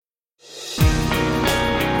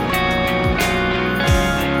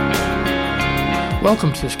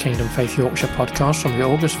Welcome to this Kingdom Faith Yorkshire podcast from the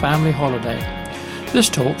August Family Holiday. This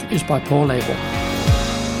talk is by Paul Abel.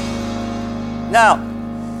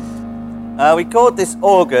 Now, we called this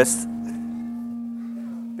August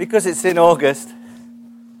because it's in August,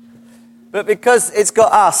 but because it's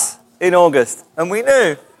got us in August. And we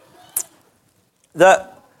knew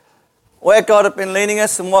that where God had been leading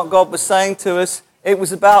us and what God was saying to us, it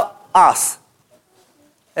was about us.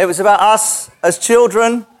 It was about us as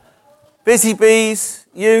children, busy bees,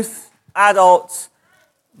 youth, adults,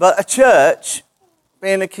 but a church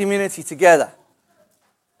being a community together.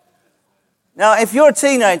 Now, if you're a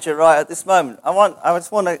teenager right at this moment, I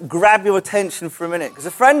just want to grab your attention for a minute, because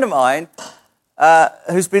a friend of mine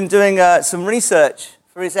who's been doing some research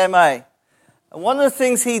for his MA, and one of the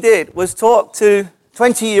things he did was talk to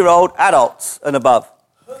 20-year-old adults and above.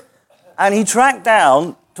 And he tracked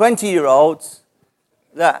down 20-year-olds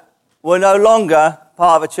that were no longer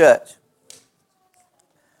part of a church.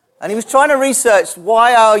 And he was trying to research,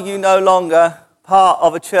 why are you no longer part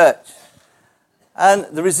of a church? And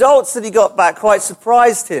the results that he got back quite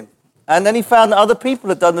surprised him. And then he found that other people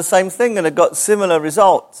had done the same thing and had got similar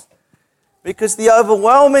results. Because the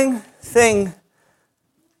overwhelming thing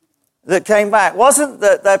that came back wasn't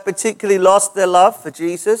that they particularly lost their love for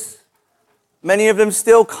Jesus. Many of them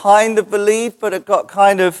still kind of believed, but had got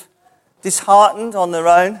kind of disheartened on their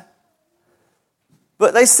own.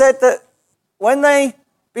 But they said that when they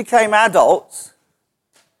became adults,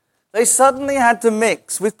 they suddenly had to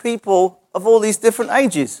mix with people of all these different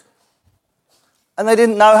ages. And they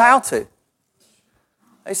didn't know how to.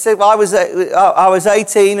 They said, well, I was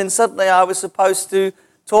 18 and suddenly I was supposed to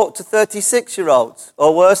talk to 36-year-olds,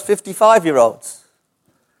 or worse, 55-year-olds.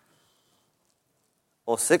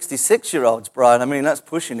 Or 66-year-olds, Brian. I mean, that's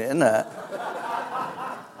pushing it, isn't it?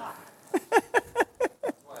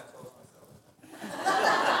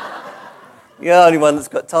 You're the only one that's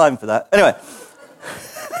got time for that. Anyway.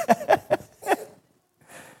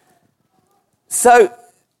 So,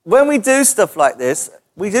 when we do stuff like this,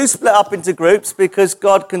 we do split up into groups because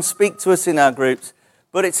God can speak to us in our groups.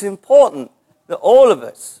 But it's important that all of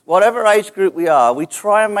us, whatever age group we are, we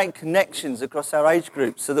try and make connections across our age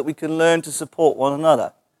groups so that we can learn to support one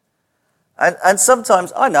another. And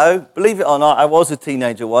sometimes, I know, believe it or not, I was a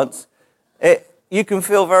teenager once. You can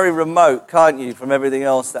feel very remote, can't you, from everything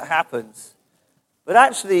else that happens. But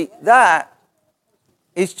actually, that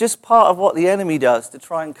is just part of what the enemy does to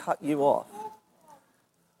try and cut you off.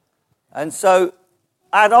 And so,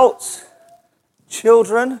 adults,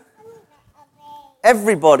 children,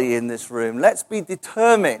 everybody in this room, let's be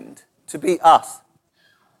determined to be us.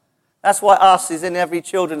 That's why us is in every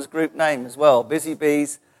children's group name as well. Busy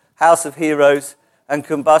Bees, House of Heroes, and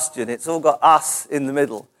Combustion. It's all got us in the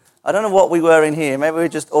middle. I don't know what we were in here. Maybe we're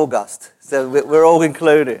just August. So we're all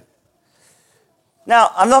included.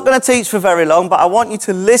 Now, I'm not going to teach for very long, but I want you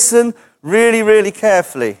to listen really, really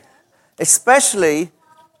carefully, especially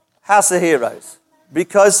House of Heroes,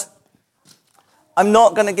 because I'm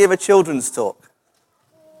not going to give a children's talk.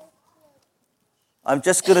 I'm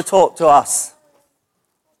just going to talk to us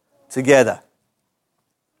together,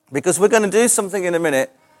 because we're going to do something in a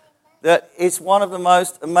minute that is one of the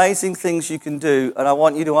most amazing things you can do, and I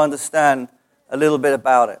want you to understand a little bit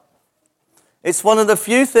about it. It's one of the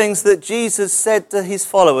few things that Jesus said to his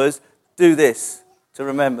followers, do this to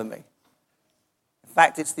remember me. In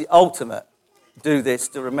fact, it's the ultimate, do this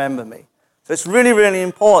to remember me. So it's really, really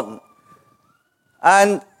important.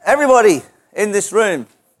 And everybody in this room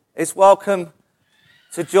is welcome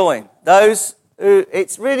to join. It's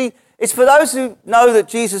for those who know that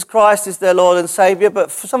Jesus Christ is their Lord and Savior,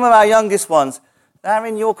 but for some of our youngest ones, they're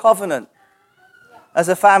in your covenant as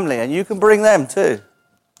a family, and you can bring them too.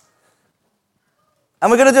 And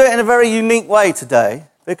we're going to do it in a very unique way today,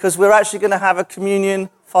 because we're actually going to have a communion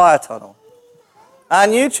fire tunnel.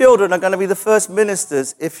 And you children are going to be the first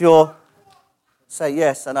ministers, if you'll say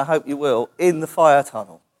yes, and I hope you will, in the fire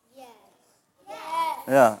tunnel. Yes.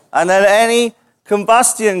 Yeah. And then any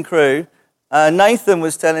combustion crew, Nathan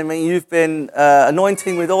was telling me you've been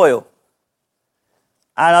anointing with oil.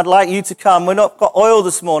 And I'd like you to come. We've not got oil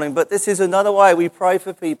this morning, but this is another way we pray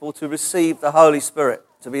for people to receive the Holy Spirit,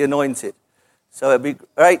 to be anointed. So it'd be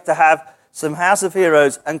great to have some House of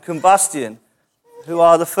Heroes and Combustion, who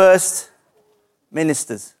are the first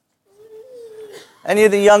ministers. Any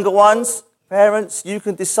of the younger ones, parents, you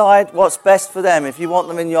can decide what's best for them. If you want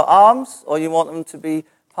them in your arms or you want them to be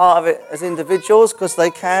part of it as individuals, because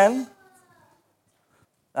they can,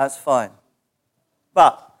 that's fine.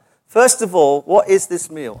 But first of all, what is this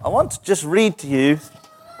meal? I want to just read to you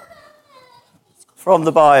from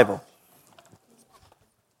the Bible.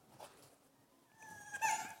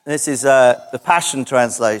 This is the Passion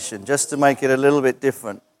Translation, just to make it a little bit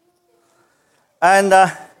different. And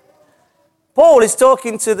Paul is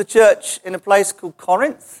talking to the church in a place called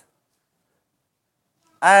Corinth.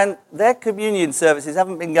 And their communion services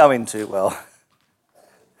haven't been going too well.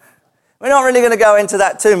 We're not really going to go into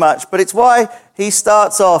that too much, but it's why he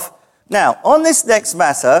starts off. Now, on this next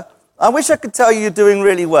matter, I wish I could tell you you're doing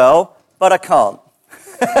really well, but I can't.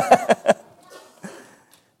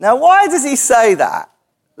 Now, why does he say that?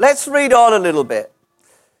 Let's read on a little bit.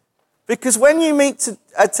 Because when you meet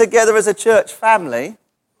together as a church family,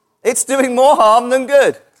 it's doing more harm than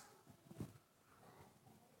good.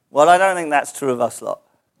 Well, I don't think that's true of us lot.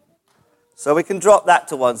 So we can drop that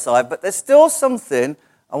to one side, but there's still something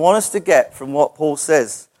I want us to get from what Paul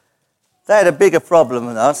says. They had a bigger problem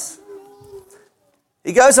than us.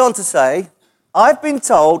 He goes on to say, I've been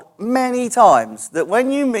told many times that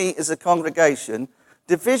when you meet as a congregation,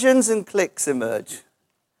 divisions and cliques emerge.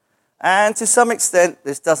 And to some extent,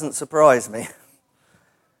 this doesn't surprise me.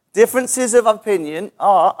 Differences of opinion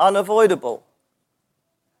are unavoidable.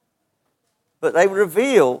 But they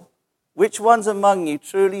reveal which ones among you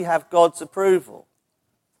truly have God's approval,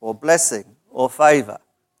 or blessing, or favour,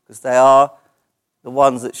 because they are the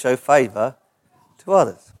ones that show favour to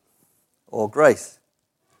others, or grace.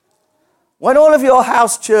 When all of your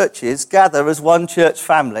house churches gather as one church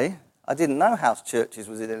family, I didn't know house churches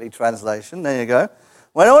was in any translation, there you go.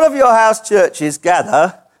 When all of your house churches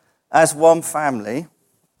gather as one family,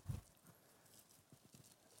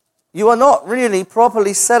 you are not really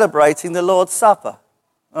properly celebrating the Lord's Supper.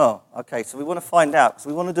 Oh, okay, so we want to find out, because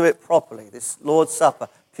we want to do it properly. This Lord's Supper,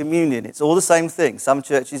 communion, it's all the same thing. Some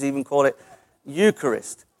churches even call it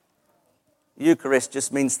Eucharist. Eucharist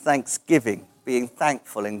just means thanksgiving, being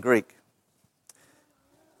thankful in Greek.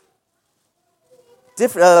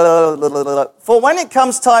 For when it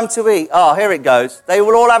comes time to eat, here it goes, they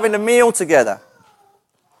were all having a meal together,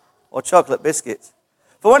 or chocolate biscuits.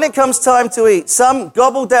 For when it comes time to eat, some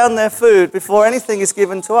gobble down their food before anything is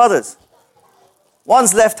given to others.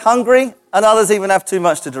 One's left hungry, and others even have too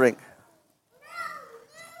much to drink.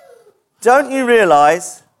 Don't you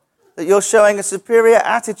realize that you're showing a superior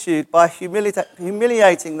attitude by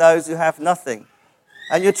humiliating those who have nothing?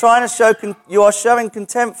 And you are showing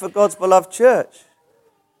contempt for God's beloved church.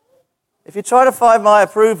 If you try to find my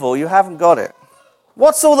approval, you haven't got it.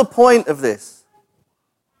 What's all the point of this?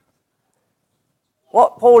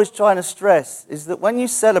 What Paul is trying to stress is that when you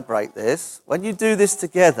celebrate this, when you do this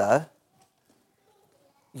together,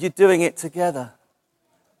 you're doing it together.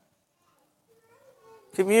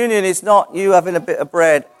 Communion is not you having a bit of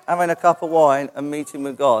bread, having a cup of wine and meeting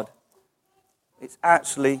with God. It's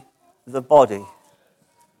actually the body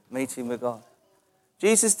meeting with God.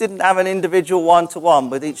 Jesus didn't have an individual one-to-one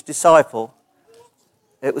with each disciple.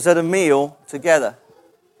 It was at a meal together.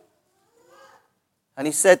 And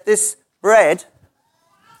he said, this bread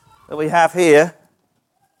that we have here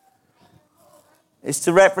is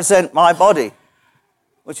to represent my body,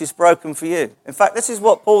 which is broken for you. In fact, this is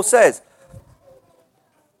what Paul says.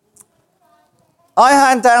 I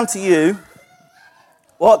hand down to you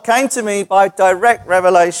what came to me by direct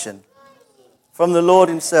revelation from the Lord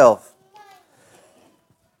himself.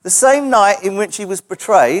 The same night in which he was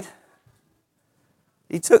betrayed,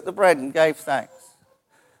 he took the bread and gave thanks.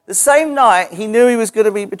 The same night he knew he was going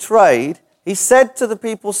to be betrayed, he said to the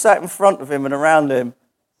people sat in front of him and around him,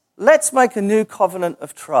 let's make a new covenant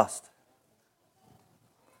of trust.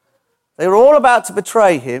 They were all about to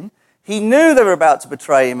betray him. He knew they were about to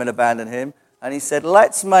betray him and abandon him. And he said,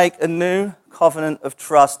 let's make a new covenant of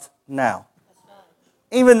trust now.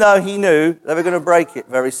 Even though he knew they were going to break it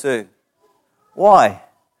very soon. Why?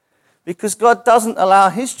 Because God doesn't allow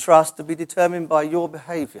his trust to be determined by your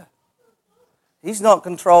behavior. He's not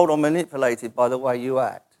controlled or manipulated by the way you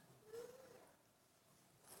act.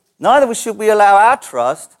 Neither should we allow our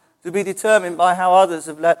trust to be determined by how others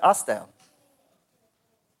have let us down.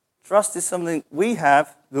 Trust is something we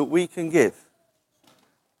have that we can give.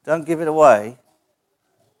 Don't give it away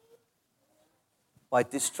by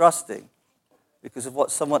distrusting because of what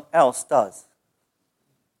someone else does.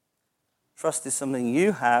 Trust is something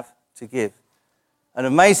you have to give. And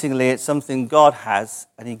amazingly, it's something God has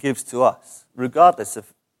and he gives to us, regardless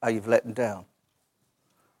of how you've let him down.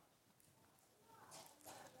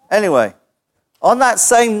 Anyway, on that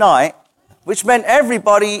same night, which meant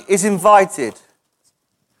everybody is invited.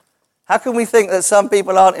 How can we think that some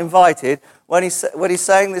people aren't invited when he's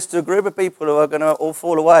saying this to a group of people who are going to all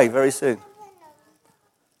fall away very soon?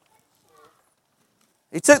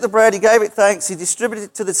 He took the bread, he gave it thanks, he distributed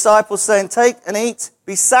it to the disciples, saying, take and eat,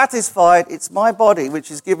 be satisfied, it's my body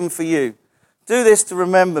which is given for you. Do this to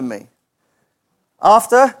remember me.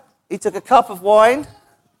 After, he took a cup of wine.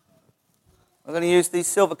 We're going to use these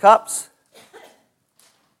silver cups.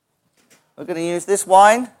 We're going to use this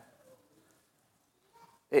wine.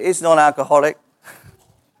 It is non-alcoholic.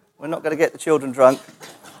 We're not going to get the children drunk.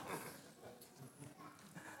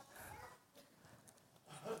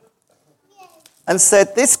 And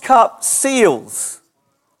said, this cup seals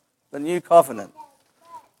the new covenant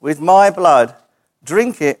with my blood.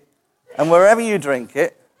 Drink it, and wherever you drink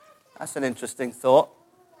it, that's an interesting thought.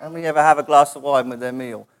 How many ever have a glass of wine with their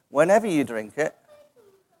meal? Whenever you drink it,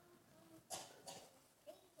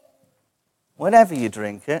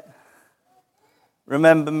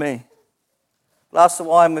 remember me. Glass of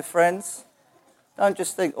wine with friends. Don't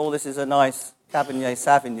just think, oh, this is a nice Cabernet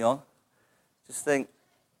Sauvignon. Just think,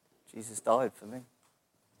 Jesus died for me.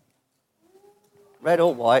 Red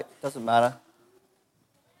or white, doesn't matter.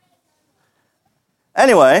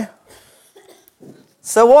 Anyway,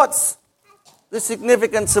 so what's the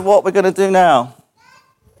significance of what we're going to do now?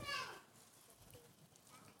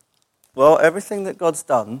 Well, everything that God's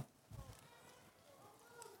done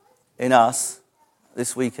in us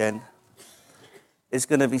this weekend is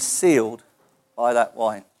going to be sealed by that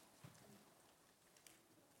wine.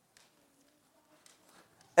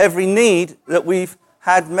 Every need that we've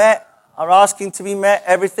had met, are asking to be met,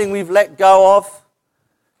 everything we've let go of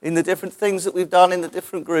in the different things that we've done in the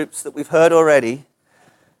different groups that we've heard already,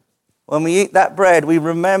 when we eat that bread, we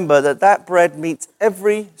remember that that bread meets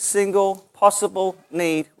every single possible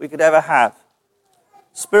need we could ever have.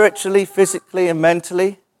 Spiritually, physically, and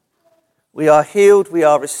mentally. We are healed, we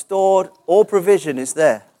are restored, all provision is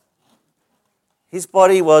there. His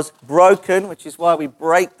body was broken, which is why we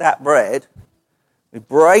break that bread. We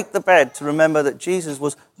break the bread to remember that Jesus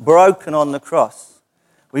was broken on the cross.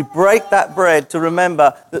 We break that bread to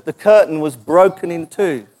remember that the curtain was broken in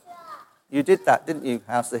two. You did that, didn't you,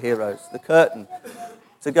 House of Heroes? The curtain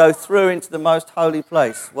to go through into the most holy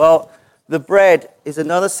place. Well, the bread is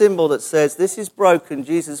another symbol that says this is broken.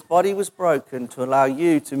 Jesus' body was broken to allow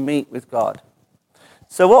you to meet with God.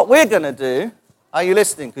 So what we're going to do, are you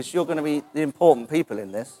listening? Because you're going to be the important people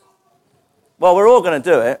in this. Well, we're all going to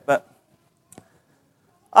do it, but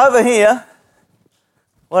over here,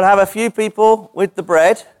 we'll have a few people with the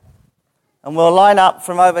bread, and we'll line up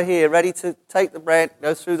from over here, ready to take the bread,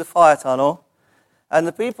 go through the fire tunnel. And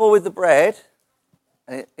the people with the bread,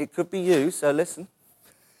 and it could be you, so listen.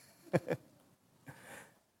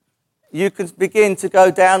 You can begin to go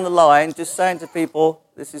down the line just saying to people,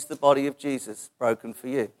 this is the body of Jesus broken for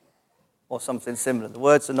you. Or something similar. The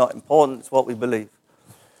words are not important, it's what we believe.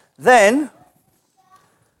 Then,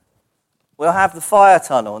 we'll have the fire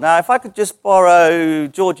tunnel. Now, if I could just borrow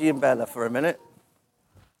Georgie and Bella for a minute.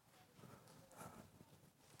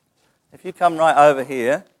 If you come right over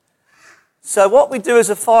here. So what we do is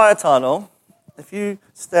a fire tunnel. If you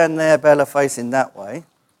stand there, Bella, facing that way.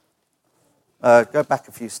 Go back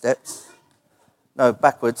a few steps. No,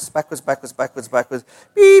 backwards. Backwards.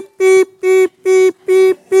 Beep, beep, beep, beep,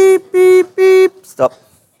 beep, beep, beep, beep. Stop.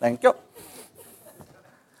 Thank you.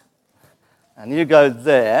 And you go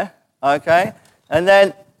there, okay? And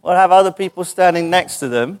then we'll have other people standing next to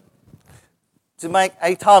them to make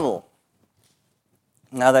a tunnel.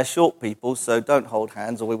 Now, they're short people, so don't hold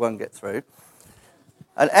hands or we won't get through.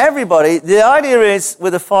 And everybody, the idea is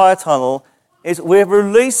with a fire tunnel, is we're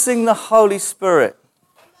releasing the Holy Spirit.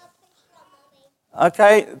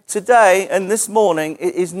 Okay, today and this morning,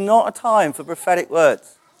 it is not a time for prophetic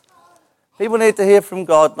words. People need to hear from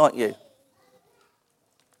God, not you.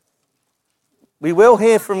 We will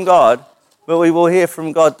hear from God, but we will hear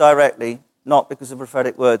from God directly, not because of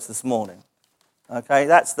prophetic words this morning. Okay,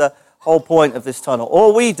 that's the whole point of this tunnel.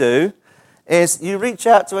 All we do is you reach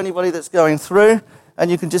out to anybody that's going through,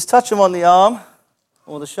 and you can just touch them on the arm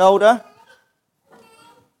or the shoulder.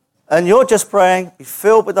 And you're just praying, be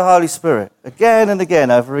filled with the Holy Spirit. Again and again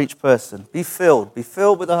over each person. Be filled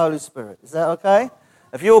with the Holy Spirit. Is that okay?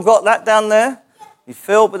 Have you all got that down there? Be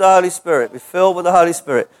filled with the Holy Spirit. Be filled with the Holy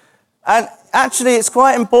Spirit. And actually it's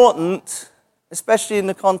quite important, especially in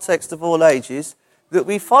the context of all ages, that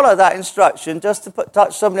we follow that instruction just to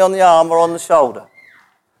touch somebody on the arm or on the shoulder.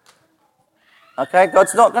 Okay?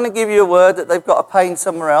 God's not going to give you a word that they've got a pain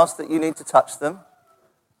somewhere else that you need to touch them.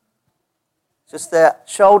 Just their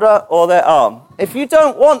shoulder or their arm. If you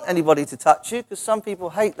don't want anybody to touch you, because some people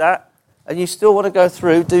hate that, and you still want to go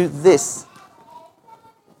through, do this.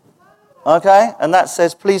 Okay? And that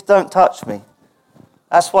says, please don't touch me.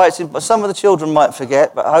 That's why some of the children might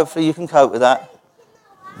forget, but hopefully you can cope with that.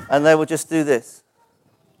 And they will just do this.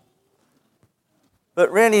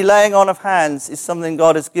 But really, laying on of hands is something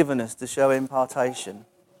God has given us to show impartation.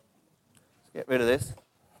 Let's get rid of this.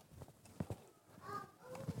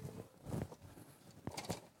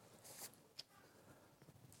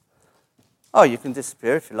 Oh, you can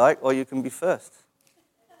disappear if you like, or you can be first.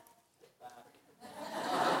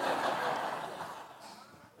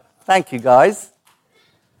 Thank you, guys.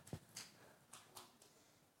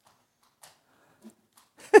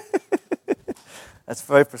 That's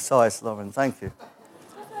very precise, Lauren. Thank you.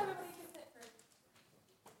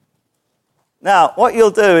 Now, what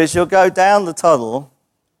you'll do is you'll go down the tunnel.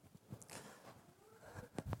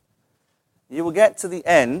 You will get to the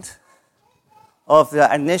end of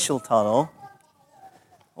the initial tunnel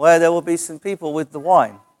where there will be some people with the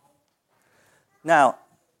wine. Now,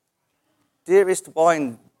 dearest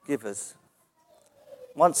wine givers,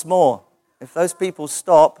 once more, if those people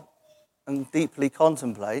stop and deeply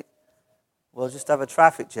contemplate, we'll just have a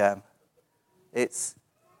traffic jam. This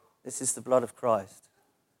is the blood of Christ.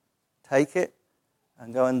 Take it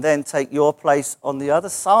and go and then take your place on the other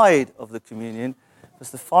side of the communion,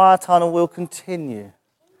 because the fire tunnel will continue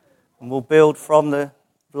and will build from the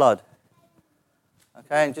blood.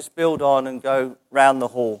 Okay, and just build on and go round the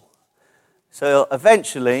hall. So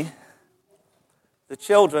eventually, the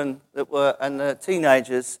children that were, and the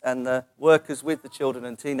teenagers and the workers with the children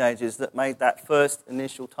and teenagers that made that first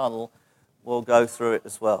initial tunnel will go through it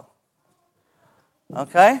as well.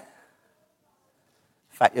 Okay? In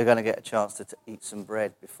fact, you're going to get a chance to eat some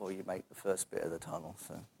bread before you make the first bit of the tunnel.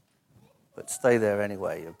 But stay there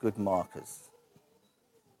anyway, you're good markers.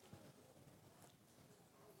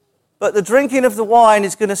 But the drinking of the wine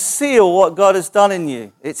is going to seal what God has done in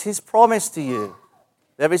you. It's his promise to you.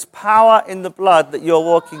 There is power in the blood that you're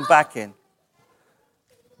walking back in.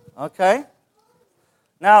 Okay?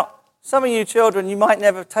 Now, some of you children, you might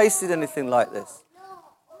never have tasted anything like this.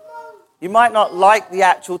 You might not like the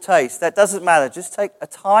actual taste. That doesn't matter. Just take a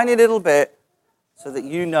tiny little bit so that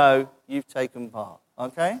you know you've taken part.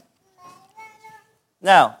 Okay?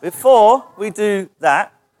 Now, before we do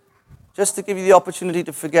that, just to give you the opportunity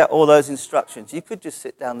to forget all those instructions, you could just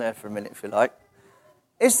sit down there for a minute if you like.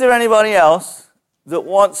 Is there anybody else that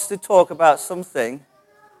wants to talk about something,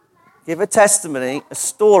 give a testimony, a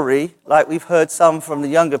story, like we've heard some from the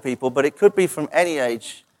younger people, but it could be from any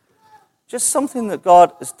age, just something that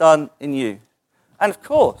God has done in you? And of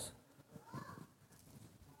course,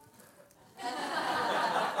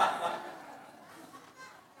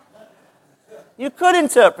 you could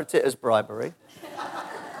interpret it as bribery.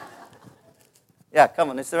 Yeah, come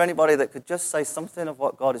on, is there anybody that could just say something of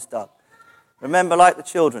what God has done? Remember, like the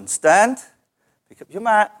children, stand, pick up your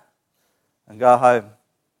mat, and go home.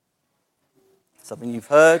 Something you've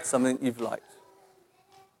heard, something you've liked.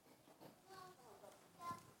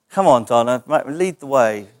 Come on, Donna, lead the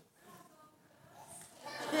way.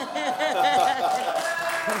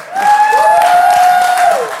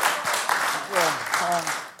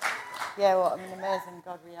 Yeah, what an amazing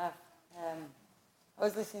God we have. I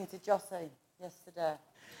was listening to Jossie yesterday,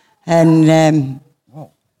 and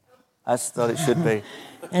That's what it should be.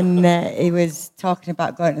 and he was talking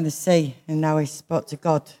about going to the sea, and now he spoke to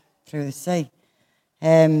God through the sea.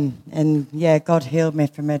 And yeah, God healed me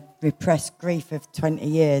from a repressed grief of 20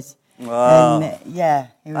 years. Wow. And yeah,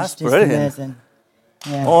 it was That's just brilliant. amazing.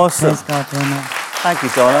 Yeah, Awesome. praise God, amen. Thank you,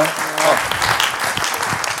 Donna. Oh.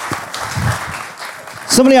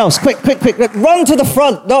 Somebody else, quick, run to the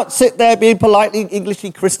front, not sit there being politely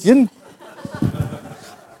Englishy Christian.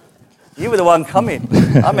 You were the one coming.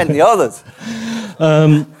 I meant the others.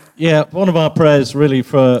 Yeah, one of our prayers really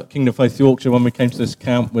for Kingdom Faith Yorkshire when we came to this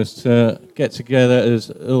camp was to get together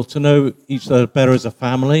to know each other better as a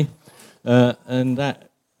family, and that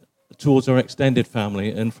towards our extended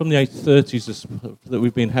family. And from the 8:30s that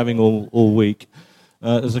we've been having all week,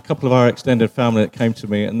 there's a couple of our extended family that came to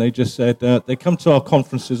me, and they just said they come to our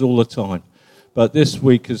conferences all the time, but this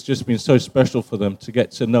week has just been so special for them to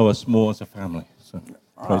get to know us more as a family. So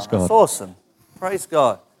praise God. That's awesome. Praise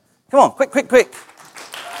God. Come on, quick.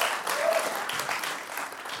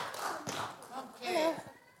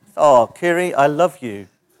 Oh, Kiri, I love you.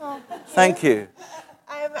 Oh, Thank you.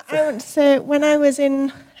 I want to say, when I was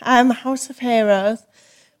in House of Heroes,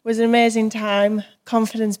 was an amazing time,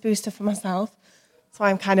 confidence booster for myself. So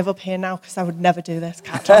I'm kind of up here now because I would never do this,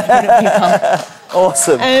 can't talk in front of people.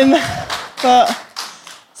 Awesome. But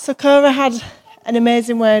Sakura had an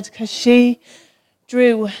amazing word because she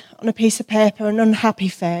drew on a piece of paper an unhappy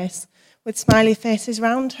face with smiley faces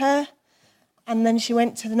around her. And then she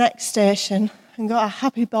went to the next station and got a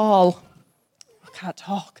happy ball. I can't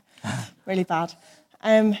talk, really bad.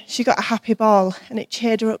 She got a happy ball and it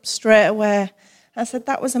cheered her up straight away. I said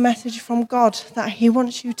that was a message from God, that he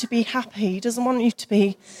wants you to be happy. He doesn't want you to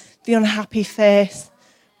be the unhappy face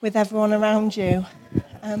with everyone around you.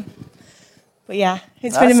 But yeah,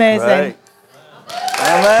 it's been amazing. Great.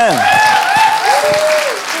 Amen.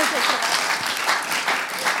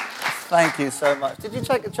 Thank you so much. Did you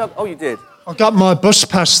take a job? Oh, you did. I got my bus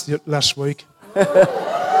pass last week.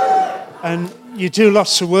 And you do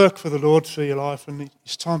lots of work for the Lord for your life, and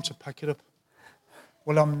it's time to pack it up.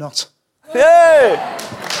 Well, I'm not. Yay!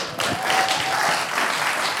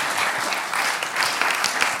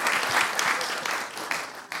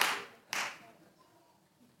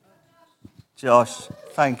 Josh,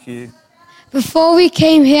 thank you. Before we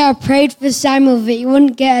came here, I prayed for Samuel that he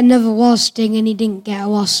wouldn't get another wasp sting, and he didn't get a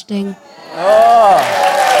wasp sting. Oh.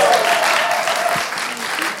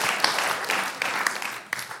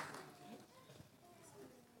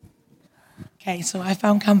 Okay, so I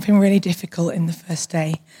found camping really difficult in the first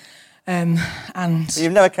day. And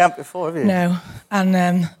You've never camped before, have you? No, and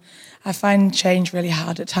I find change really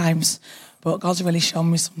hard at times, but God's really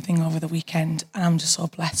shown me something over the weekend, and I'm just so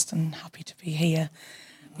blessed and happy to be here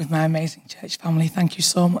with my amazing church family. Thank you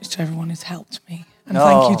so much to everyone who's helped me, and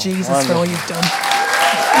thank you, Jesus, wonderful. for all you've done.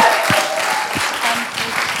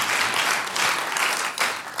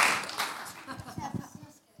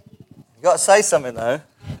 You've got to say something, though.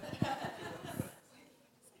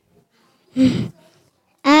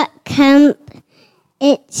 At camp,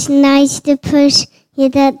 it's nice to push your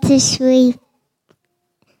dad to sleep.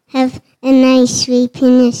 Have a nice sleep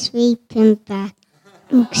in a sleeping bag.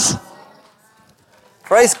 Oops.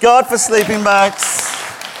 Praise God for sleeping bags.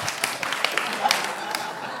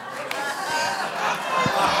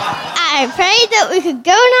 I prayed that we could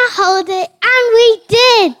go on a holiday, and we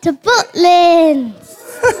did, to Butlins.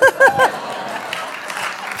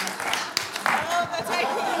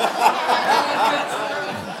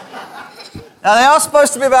 Now, they are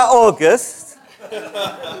supposed to be about August.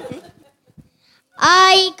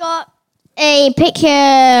 I got a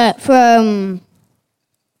picture from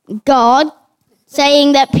God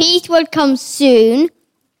saying that peace would come soon,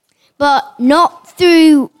 but not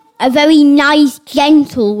through a very nice,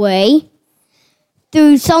 gentle way,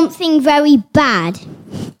 through something very bad.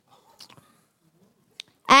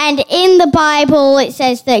 And in the Bible, it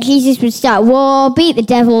says that Jesus would start war, beat the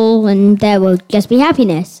devil, and there will just be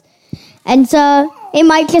happiness. And so it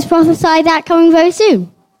might just prophesy that coming very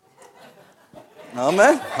soon.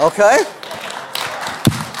 Amen. Okay.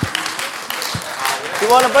 Do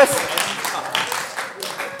you want a biscuit?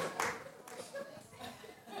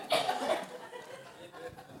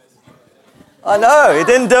 I know, he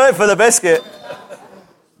didn't do it for the biscuit.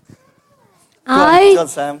 I Go on,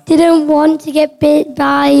 Sam. didn't want to get bit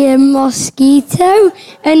by a mosquito,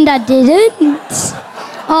 and I didn't.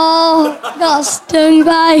 Oh, got stung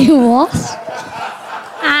by a wasp,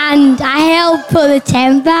 and I helped put the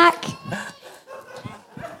tent back.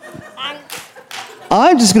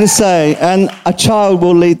 I'm just going to say, and a child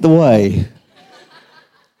will lead the way.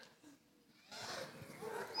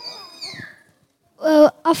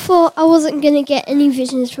 Well, I thought I wasn't going to get any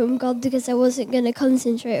visions from God because I wasn't going to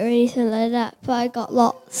concentrate or anything like that, but I got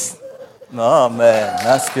lots. Oh, man,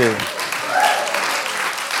 that's good.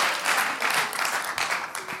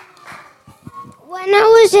 When I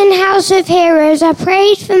was in House of Heroes, I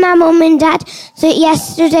prayed for my mum and dad that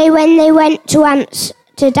yesterday when they went to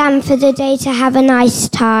Amsterdam for the day to have a nice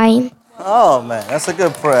time. Oh, man, that's a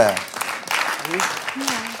good prayer.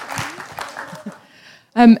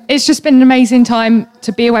 It's just been an amazing time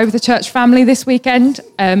to be away with the church family this weekend.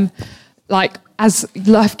 As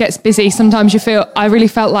life gets busy, sometimes I really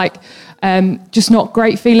felt like just not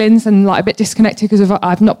great feelings and like a bit disconnected because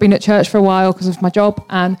I've not been at church for a while because of my job,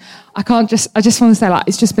 and I just want to say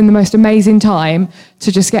it's just been the most amazing time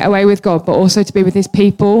to just get away with God, but also to be with His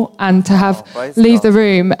people and to leave the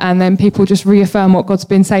room and then people just reaffirm what God's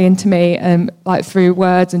been saying to me, through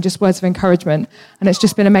words and just words of encouragement, and it's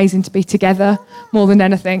just been amazing to be together more than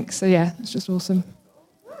anything. So yeah, it's just awesome.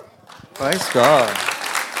 Praise God.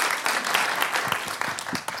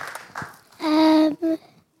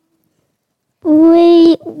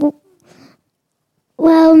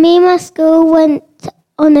 Me and my school went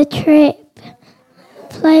on a trip,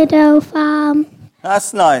 Play-Doh Farm.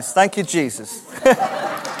 That's nice. Thank you, Jesus.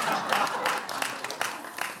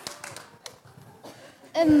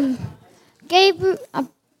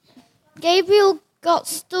 Gabriel got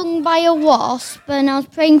stung by a wasp, and I was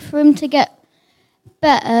praying for him to get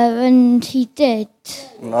better, and he did.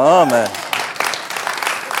 Oh, man.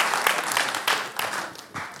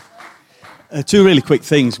 Two really quick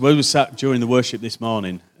things. When we sat during the worship this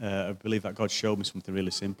morning, I believe that God showed me something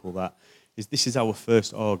really simple. This is our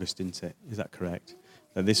first August, isn't it? Is that correct?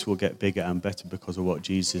 That this will get bigger and better because of what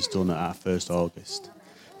Jesus has done at our first August.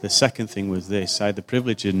 The second thing was this. I had the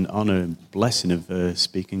privilege and honour and blessing of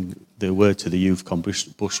speaking the word to the youth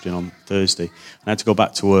combustion on Thursday. And I had to go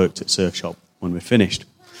back to work at Surf Shop when we finished.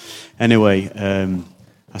 Anyway,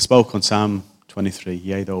 I spoke on Psalm 23,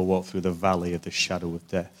 yea, though I walk through the valley of the shadow of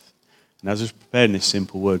death. And as I was preparing this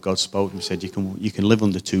simple word, God spoke and said, you can live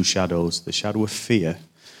under two shadows, the shadow of fear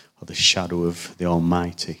or the shadow of the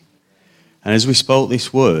Almighty. And as we spoke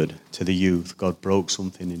this word to the youth, God broke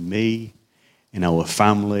something in me, in our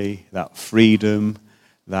family, that freedom,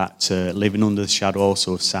 that living under the shadow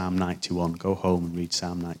also of Psalm 91. Go home and read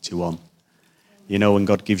Psalm 91. You know, when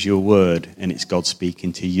God gives you a word and it's God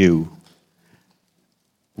speaking to you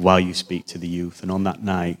while you speak to the youth. And on that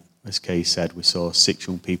night, as Kay said, we saw 6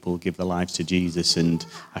 young people give their lives to Jesus, and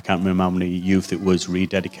I can't remember how many youth it was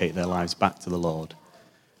rededicate their lives back to the Lord,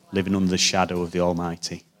 living under the shadow of the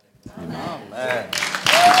Almighty. Amen. Amen.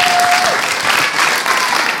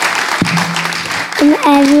 And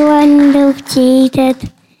everyone loved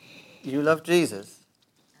Jesus. You love Jesus?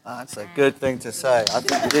 Oh, that's a good thing to say. I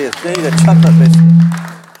think you need a chocolate biscuit.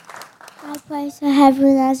 I pray so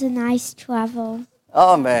everyone has a nice travel.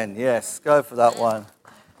 Amen. Yes, go for that one.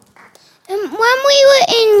 When we were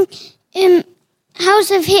in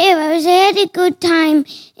House of Heroes, I had a good time,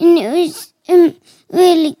 and it was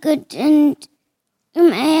really good, and I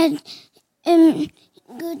had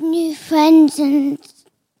good new friends, and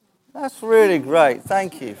That's really great.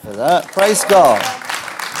 Thank you for that. Praise God.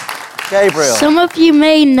 Gabriel. Some of you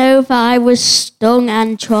may know that I was stung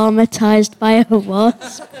and traumatized by a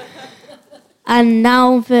wasp. And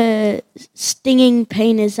now the stinging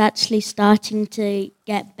pain is actually starting to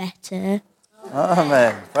get better.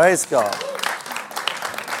 Amen. Praise God.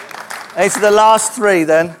 Hey, to the last 3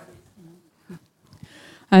 then.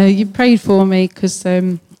 You prayed for me because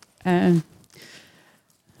I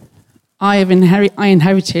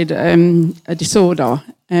inherited a disorder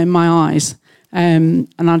in my eyes. And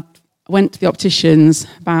I went to the opticians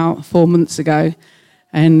about 4 months ago,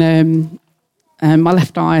 and my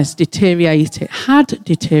left eye had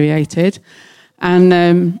deteriorated,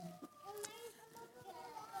 and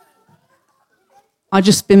I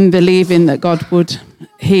just been believing that God would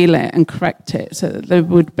heal it and correct it so that they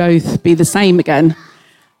would both be the same again.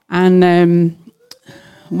 And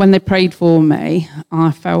when they prayed for me,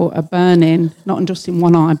 I felt a burning, not just in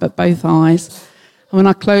one eye, but both eyes. And when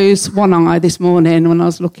I closed one eye this morning, when I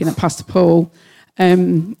was looking at Pastor Paul,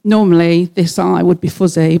 normally this eye would be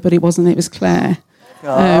fuzzy, but it wasn't, it was clear.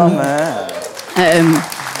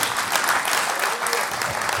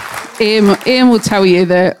 Ian will tell you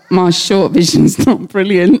that my short vision's not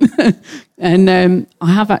brilliant. And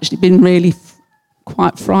I have actually been really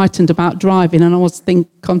quite frightened about driving, and I was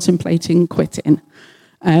contemplating quitting.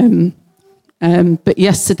 But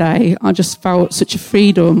yesterday, I just felt such a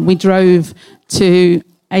freedom. We drove to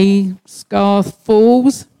Scarth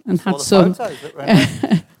Falls and had some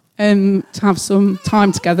to have some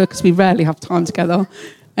time together, because we rarely have time together,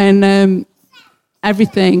 and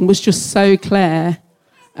everything was just so clear,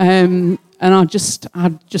 and I just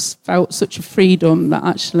felt such a freedom that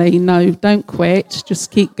actually, no, don't quit,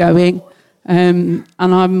 just keep going, and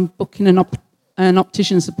I'm booking an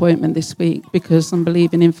optician's appointment this week because I'm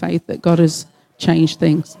believing in faith that God has changed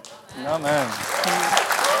things. Amen.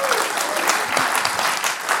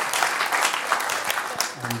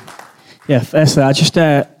 Yeah, firstly, I just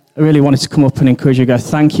really wanted to come up and encourage you guys.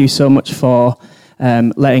 Thank you so much for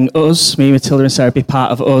letting us, me, Matilda and Sarah, be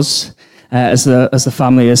part of us as the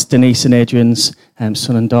family, as Denise and Adrian's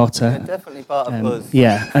son and daughter. You're definitely part of us.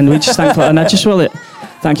 Yeah, and we're just thankful. And I just want to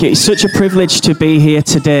thank you. It's such a privilege to be here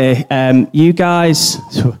today. You guys,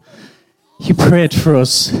 you prayed for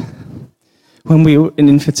us. When we were in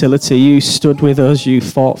infertility, you stood with us, you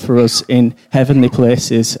fought for us in heavenly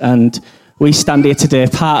places, and we stand here today,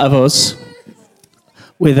 part of us,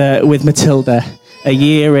 with Matilda, a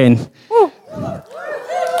year into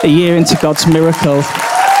God's miracle.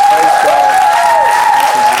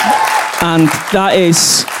 And that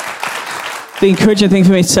is the encouraging thing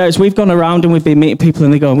for me, Sarah, is we've gone around and we've been meeting people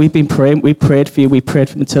and they go, we've been praying, we prayed for you, we prayed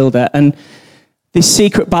for Matilda, and these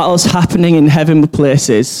secret battles happening in heavenly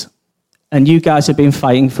places, and you guys have been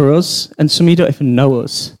fighting for us, and some of you don't even know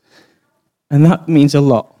us, and that means a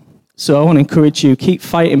lot. So I want to encourage you, keep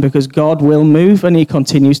fighting, because God will move, and he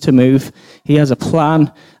continues to move. He has a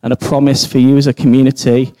plan and a promise for you as a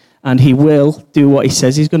community, and he will do what he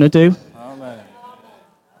says he's going to do. Amen.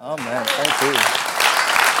 Amen. Thank you.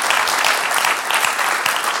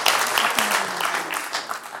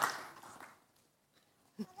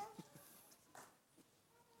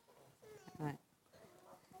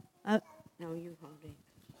 No, you hold it.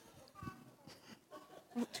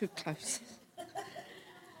 Not too close.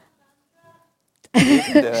 You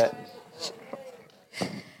can do it.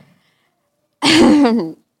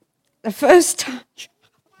 The first time.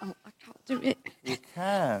 Oh, I can't do it. You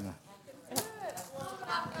can.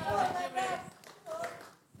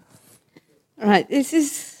 Right, this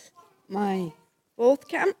is my 4th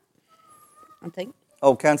camp, I think.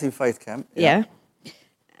 Oh, Counting Faith Camp. Yeah.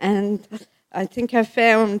 And I think I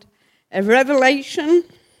found a revelation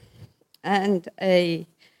and a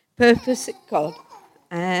purpose at God.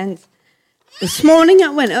 And this morning I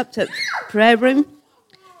went up to the prayer room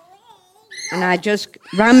and I just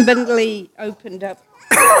randomly opened up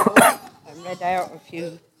and read out a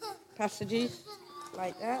few passages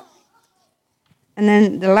like that. And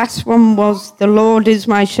then the last one was, the Lord is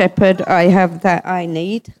my shepherd, I have that I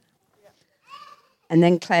need. And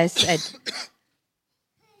then Claire said,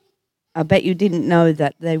 I bet you didn't know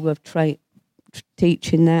that they were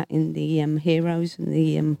teaching that in the Heroes and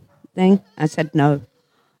the thing. I said, no.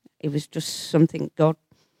 It was just something God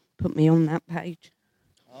put me on that page.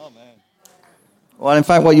 Well, in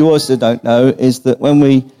fact, what you also don't know is that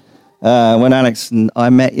when Alex and I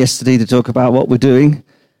met yesterday to talk about what we're doing,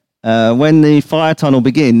 when the fire tunnel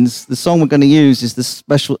begins, the song we're going to use is the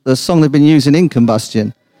song they've been using in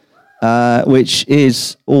Combustion, which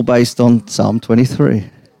is all based on Psalm 23.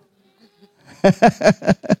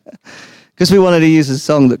 Because we wanted to use a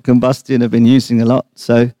song that Combustion have been using a lot.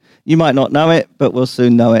 So you might not know it, but we'll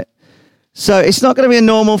soon know it. So it's not going to be a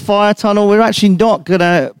normal fire tunnel. We're actually not going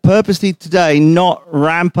to purposely today not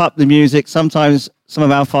ramp up the music. Sometimes some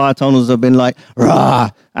of our fire tunnels have been like, rah.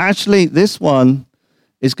 Actually, this one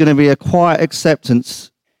is going to be a quiet acceptance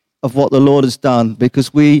of what the Lord has done,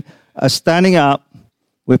 because we are standing up,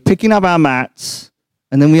 we're picking up our mats,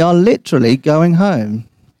 and then we are literally going home.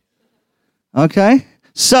 Okay?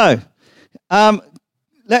 So,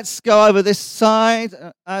 let's go over this side.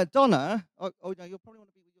 Donna, no, you'll probably want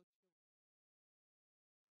to be with your...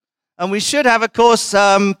 And we should have, of course,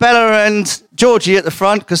 Bella and Georgie at the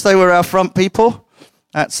front, because they were our front people.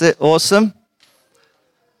 That's it, awesome.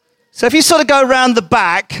 So if you sort of go around the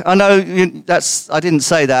back, I know I didn't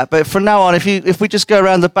say that, but from now on, if we just go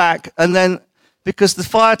around the back, and then, because the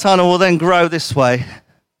fire tunnel will then grow this way.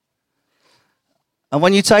 And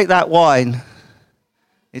when you take that wine,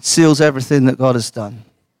 it seals everything that God has done.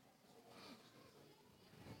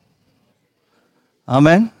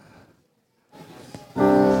 Amen.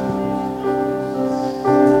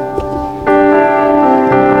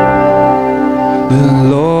 The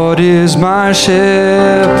Lord is my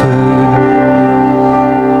shepherd.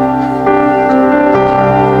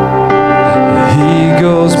 He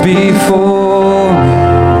goes before me.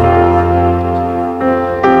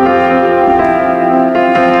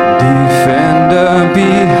 Defender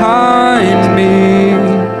behind me.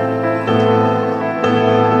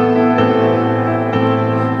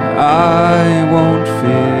 I won't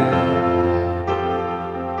fear.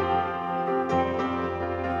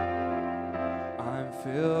 I'm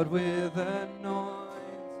filled with anointing.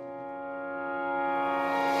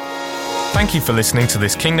 Thank you for listening to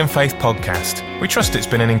this Kingdom Faith podcast. We trust it's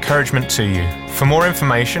been an encouragement to you. For more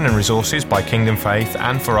information and resources by Kingdom Faith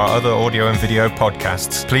and for our other audio and video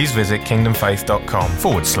podcasts, please visit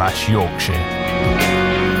kingdomfaith.com/Yorkshire.